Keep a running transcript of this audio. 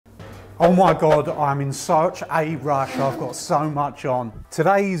Oh my God, I'm in such a rush. I've got so much on.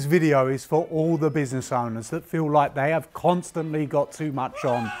 Today's video is for all the business owners that feel like they have constantly got too much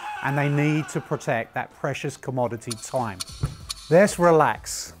on and they need to protect that precious commodity, time. Let's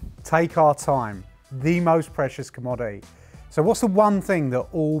relax, take our time, the most precious commodity. So what's the one thing that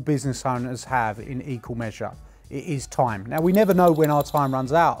all business owners have in equal measure? It is time. Now, we never know when our time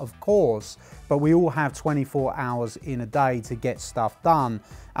runs out, of course, but we all have 24 hours in a day to get stuff done.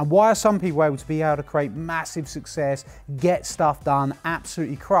 And why are some people able to create massive success, get stuff done,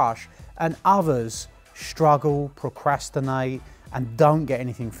 absolutely crush, and others struggle, procrastinate, and don't get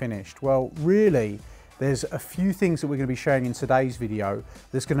anything finished? Well, really, there's a few things that we're going to be sharing in today's video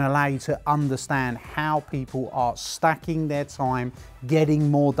that's going to allow you to understand how people are stacking their time,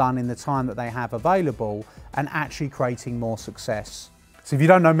 getting more done in the time that they have available, and actually creating more success. So if you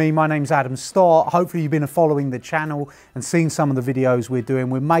don't know me, my name's Adam Stott. Hopefully you've been following the channel and seen some of the videos we're doing.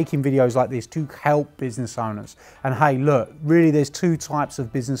 We're making videos like this to help business owners. And hey, look, really there's two types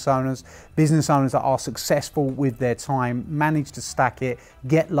of business owners. Business owners that are successful with their time, manage to stack it,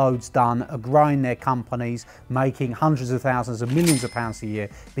 get loads done, are growing their companies, making hundreds of thousands of millions of pounds a year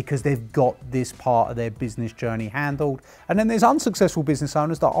because they've got this part of their business journey handled. And then there's unsuccessful business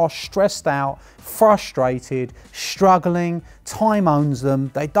owners that are stressed out, frustrated, struggling, time owns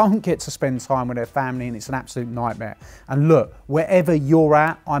them, they don't get to spend time with their family, and it's an absolute nightmare. And look, wherever you're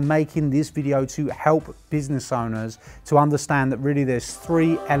at, I'm making this video to help business owners to understand that really there's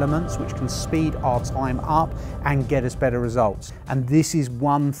three elements which can speed our time up and get us better results. And this is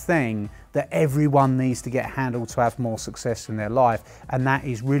one thing that everyone needs to get handled to have more success in their life, and that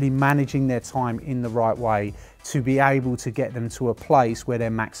is really managing their time in the right way to be able to get them to a place where they're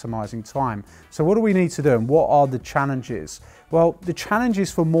maximizing time. So what do we need to do, and what are the challenges? Well, the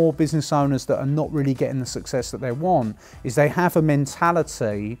challenges for more business owners that are not really getting the success that they want is they have a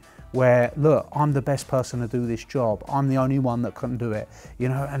mentality where, look, I'm the best person to do this job. I'm the only one that can do it. You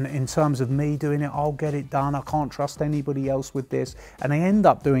know, and in terms of me doing it, I'll get it done. I can't trust anybody else with this. And they end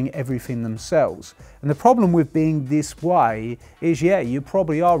up doing everything themselves. And the problem with being this way is, yeah, you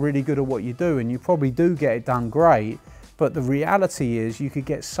probably are really good at what you do and you probably do get it done great. But the reality is you could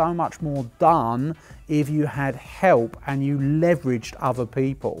get so much more done if you had help and you leveraged other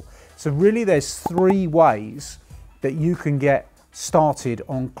people. So really there's three ways that you can get started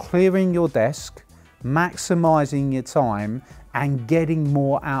on clearing your desk, maximizing your time, and getting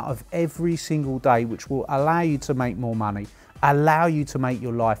more out of every single day, which will allow you to make more money, allow you to make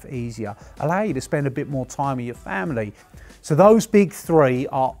your life easier, allow you to spend a bit more time with your family. So those big three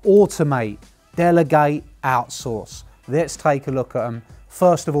are automate, delegate, outsource. Let's take a look at them.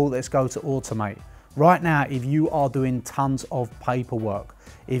 First of all, let's go to automate. Right now, if you are doing tons of paperwork,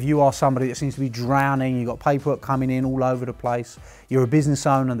 if you are somebody that seems to be drowning, you've got paperwork coming in all over the place, you're a business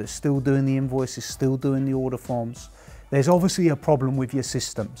owner that's still doing the invoices, still doing the order forms, there's obviously a problem with your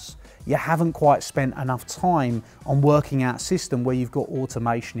systems. You haven't quite spent enough time on working out a system where you've got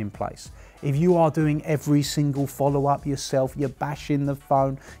automation in place. If you are doing every single follow-up yourself, you're bashing the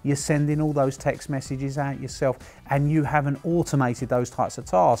phone, you're sending all those text messages out yourself, and you haven't automated those types of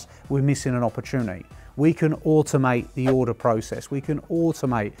tasks, we're missing an opportunity. We can automate the order process, we can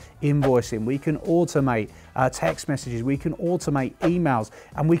automate invoicing, we can automate text messages, we can automate emails,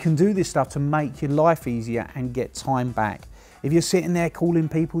 and we can do this stuff to make your life easier and get time back. If you're sitting there calling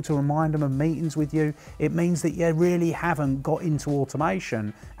people to remind them of meetings with you, it means that you really haven't got into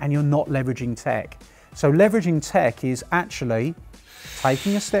automation and you're not leveraging tech. So leveraging tech is actually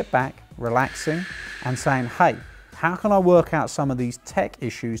taking a step back, relaxing, and saying, hey, how can I work out some of these tech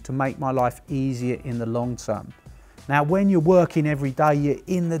issues to make my life easier in the long term? Now, when you're working every day, you're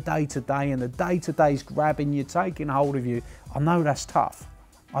in the day-to-day, and the day-to-day is grabbing you, taking hold of you. I know that's tough.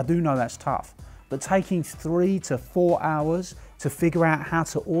 I do know that's tough. But taking 3 to 4 hours to figure out how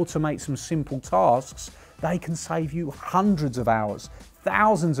to automate some simple tasks, they can save you hundreds of hours,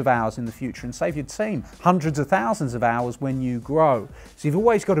 thousands of hours in the future, and save your team hundreds of thousands of hours when you grow. So you've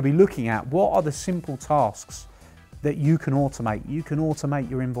always got to be looking at what are the simple tasks that you can automate. You can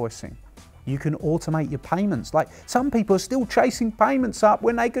automate your invoicing. You can automate your payments. Like, some people are still chasing payments up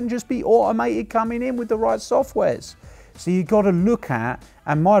when they can just be automated coming in with the right softwares. So you've got to look at,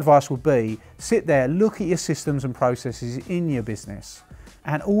 and my advice would be, sit there, look at your systems and processes in your business,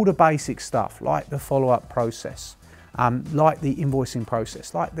 and all the basic stuff like the follow-up process, like the invoicing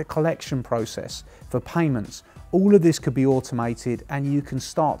process, like the collection process for payments. All of this could be automated, and you can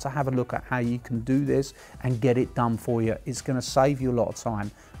start to have a look at how you can do this and get it done for you. It's going to save you a lot of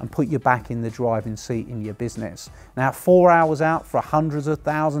time and put you back in the driving seat in your business. Now, 4 hours out for hundreds of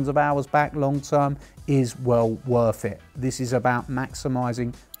thousands of hours back long term is well worth it. This is about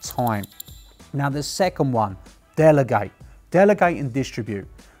maximizing time. Now, the second one, delegate. Delegate and distribute.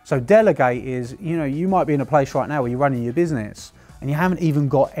 So delegate is, you might be in a place right now where you're running your business and you haven't even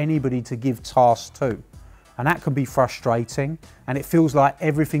got anybody to give tasks to. And that can be frustrating, and it feels like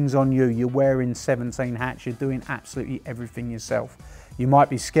everything's on you. You're wearing 17 hats, you're doing absolutely everything yourself. You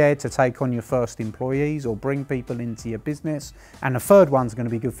might be scared to take on your first employees or bring people into your business. And the third one's going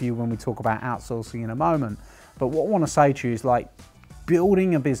to be good for you when we talk about outsourcing in a moment. But what I want to say to you is, like,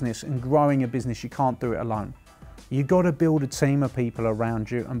 building a business and growing a business, you can't do it alone. You've got to build a team of people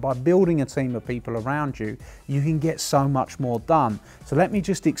around you, and by building a team of people around you, you can get so much more done. So let me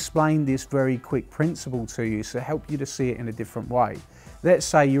just explain this very quick principle to you to help you to see it in a different way. Let's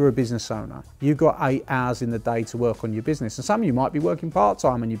say you're a business owner. You've got 8 hours in the day to work on your business, and some of you might be working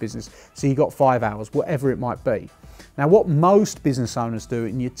part-time on your business, so you've got 5 hours, whatever it might be. Now, what most business owners do,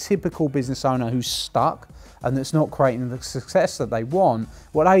 and your typical business owner who's stuck and that's not creating the success that they want,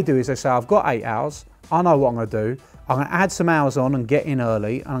 what they do is they say, I've got 8 hours, I know what I'm going to do. I'm going to add some hours on and get in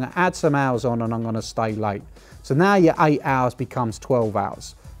early. I'm going to add some hours on and I'm going to stay late. So now your 8 hours becomes 12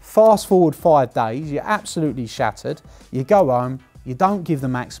 hours. Fast forward 5 days, you're absolutely shattered. You go home, you don't give the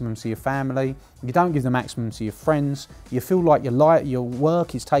maximum to your family, you don't give the maximum to your friends. You feel like your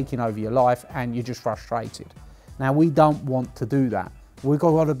work is taking over your life and you're just frustrated. Now, we don't want to do that. We've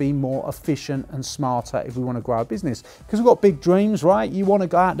got to be more efficient and smarter if we want to grow a business, because we've got big dreams, right? You want to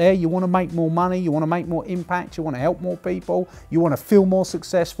go out there, you want to make more money, you want to make more impact, you want to help more people, you want to feel more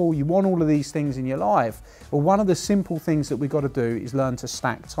successful, you want all of these things in your life. Well, one of the simple things that we've got to do is learn to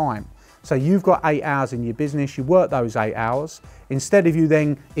stack time. So you've got 8 hours in your business, you work those 8 hours. Instead of you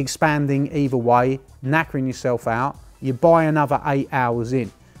then expanding either way, knackering yourself out, you buy another 8 hours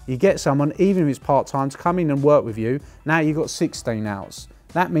in. You get someone, even if it's part-time, to come in and work with you. Now you've got 16 hours.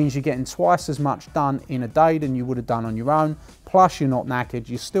 That means you're getting twice as much done in a day than you would have done on your own. Plus you're not knackered,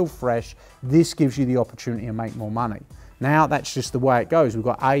 you're still fresh. This gives you the opportunity to make more money. Now that's just the way it goes. We've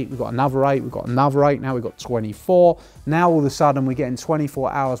got 8, we've got another 8, we've got another 8, now we've got 24. Now all of a sudden we're getting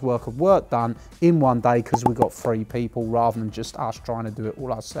 24 hours worth of work done in one day because we've got 3 people rather than just us trying to do it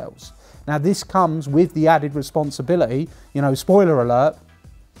all ourselves. Now this comes with the added responsibility, spoiler alert,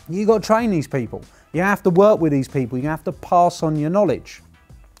 you got to train these people. You have to work with these people. You have to pass on your knowledge.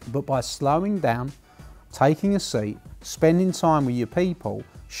 But by slowing down, taking a seat, spending time with your people,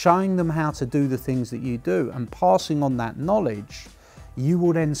 showing them how to do the things that you do and passing on that knowledge, you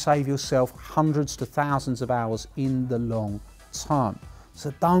will then save yourself hundreds to thousands of hours in the long term.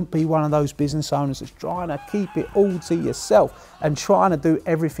 So don't be one of those business owners that's trying to keep it all to yourself and trying to do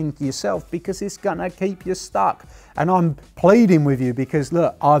everything to yourself, because it's going to keep you stuck. And I'm pleading with you because,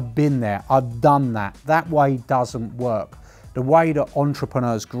 look, I've been there, I've done that. That way doesn't work. The way that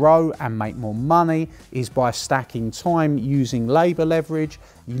entrepreneurs grow and make more money is by stacking time, using labor leverage,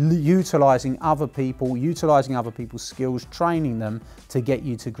 utilizing other people's skills, training them to get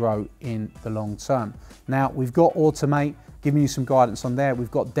you to grow in the long term. Now, we've got automate, giving you some guidance on there. We've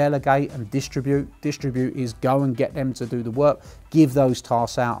got delegate and distribute. Distribute is go and get them to do the work, give those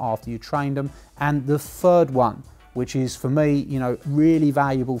tasks out after you train them. And the third one, which is for me, really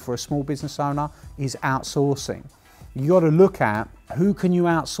valuable for a small business owner, is outsourcing. You got to look at who can you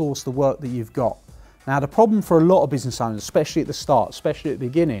outsource the work that you've got. Now, the problem for a lot of business owners, especially at the start, especially at the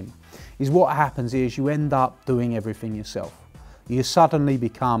beginning, is what happens is you end up doing everything yourself. You suddenly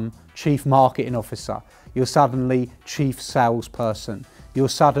become chief marketing officer. You're suddenly chief salesperson. You're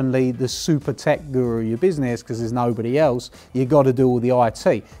suddenly the super tech guru of your business because there's nobody else. You've got to do all the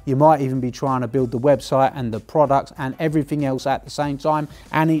IT. You might even be trying to build the website and the products and everything else at the same time,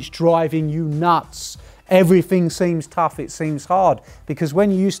 and it's driving you nuts. Everything seems tough, it seems hard, because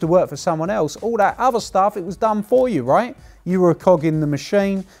when you used to work for someone else, all that other stuff, it was done for you, right? You were a cog in the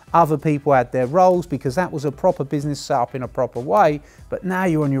machine, other people had their roles because that was a proper business set up in a proper way. But now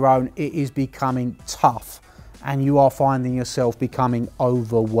you're on your own, it is becoming tough and you are finding yourself becoming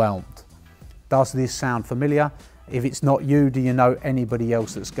overwhelmed. Does this sound familiar? If it's not you, do you know anybody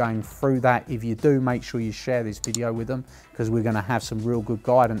else that's going through that? If you do, make sure you share this video with them, because we're going to have some real good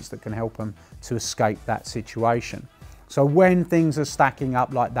guidance that can help them to escape that situation. So when things are stacking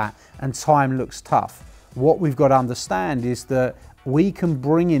up like that and time looks tough, what we've got to understand is that We can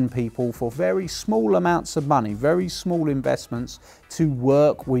bring in people for very small amounts of money, very small investments to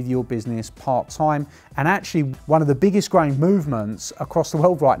work with your business part-time. And actually, one of the biggest growing movements across the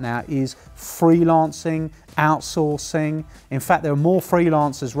world right now is freelancing, outsourcing. In fact, there are more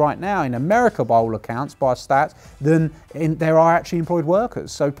freelancers right now in America, by all accounts, by stats, than there are actually employed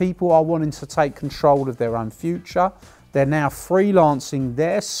workers. So people are wanting to take control of their own future. They're now freelancing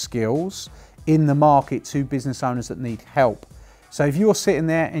their skills in the market to business owners that need help. So if you're sitting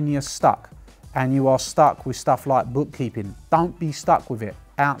there and you're stuck, and you are stuck with stuff like bookkeeping, don't be stuck with it,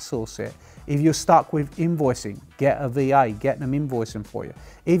 outsource it. If you're stuck with invoicing, get a VA, get them invoicing for you.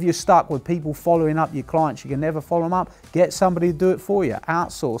 If you're stuck with people following up your clients, you can never follow them up, get somebody to do it for you,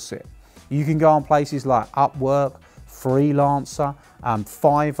 outsource it. You can go on places like Upwork, Freelancer,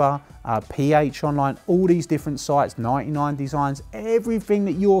 Fiverr, PH Online, all these different sites, 99 Designs, everything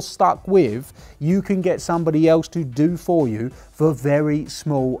that you're stuck with, you can get somebody else to do for you for very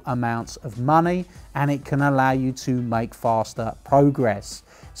small amounts of money, and it can allow you to make faster progress.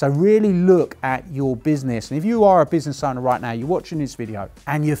 So really look at your business. And if you are a business owner right now, you're watching this video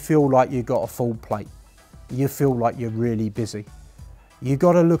and you feel like you've got a full plate, you feel like you're really busy, you've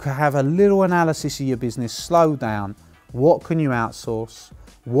got to have a little analysis of your business, slow down. What can you outsource?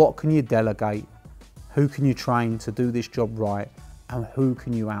 What can you delegate? Who can you train to do this job right? And who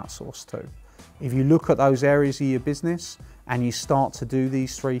can you outsource to? If you look at those areas of your business and you start to do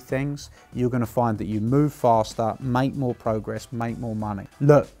these three things, you're going to find that you move faster, make more progress, make more money.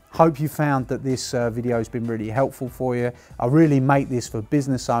 Look, hope you found that this video has been really helpful for you. I really make this for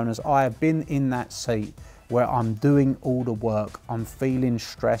business owners. I have been in that seat where I'm doing all the work, I'm feeling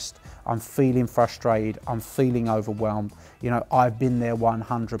stressed, I'm feeling frustrated, I'm feeling overwhelmed. You know, I've been there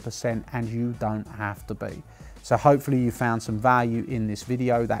 100%, and you don't have to be. So hopefully you found some value in this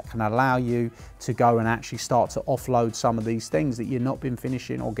video that can allow you to go and actually start to offload some of these things that you've not been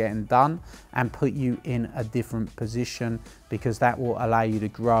finishing or getting done, and put you in a different position, because that will allow you to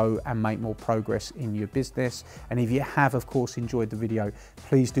grow and make more progress in your business. And if you have, of course, enjoyed the video,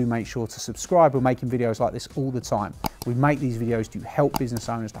 please do make sure to subscribe. We're making videos like this all the time. We make these videos to help business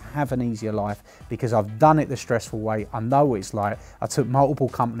owners to have an easier life, because I've done it the stressful way. I know what it's like. I took multiple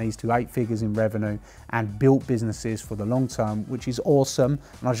companies to 8 figures in revenue and built businesses for the long term, which is awesome.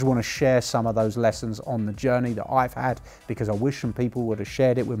 And I just want to share some of those lessons on the journey that I've had, because I wish some people would have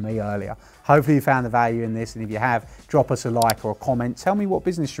shared it with me earlier. Hopefully you found the value in this, and if you have, drop us a like or a comment. Tell me what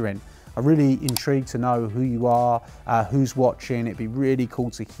business you're in. I'm really intrigued to know who you are, who's watching. It'd be really cool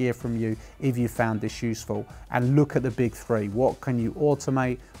to hear from you if you found this useful. And look at the big three. What can you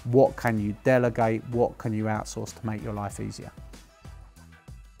automate? What can you delegate? What can you outsource to make your life easier?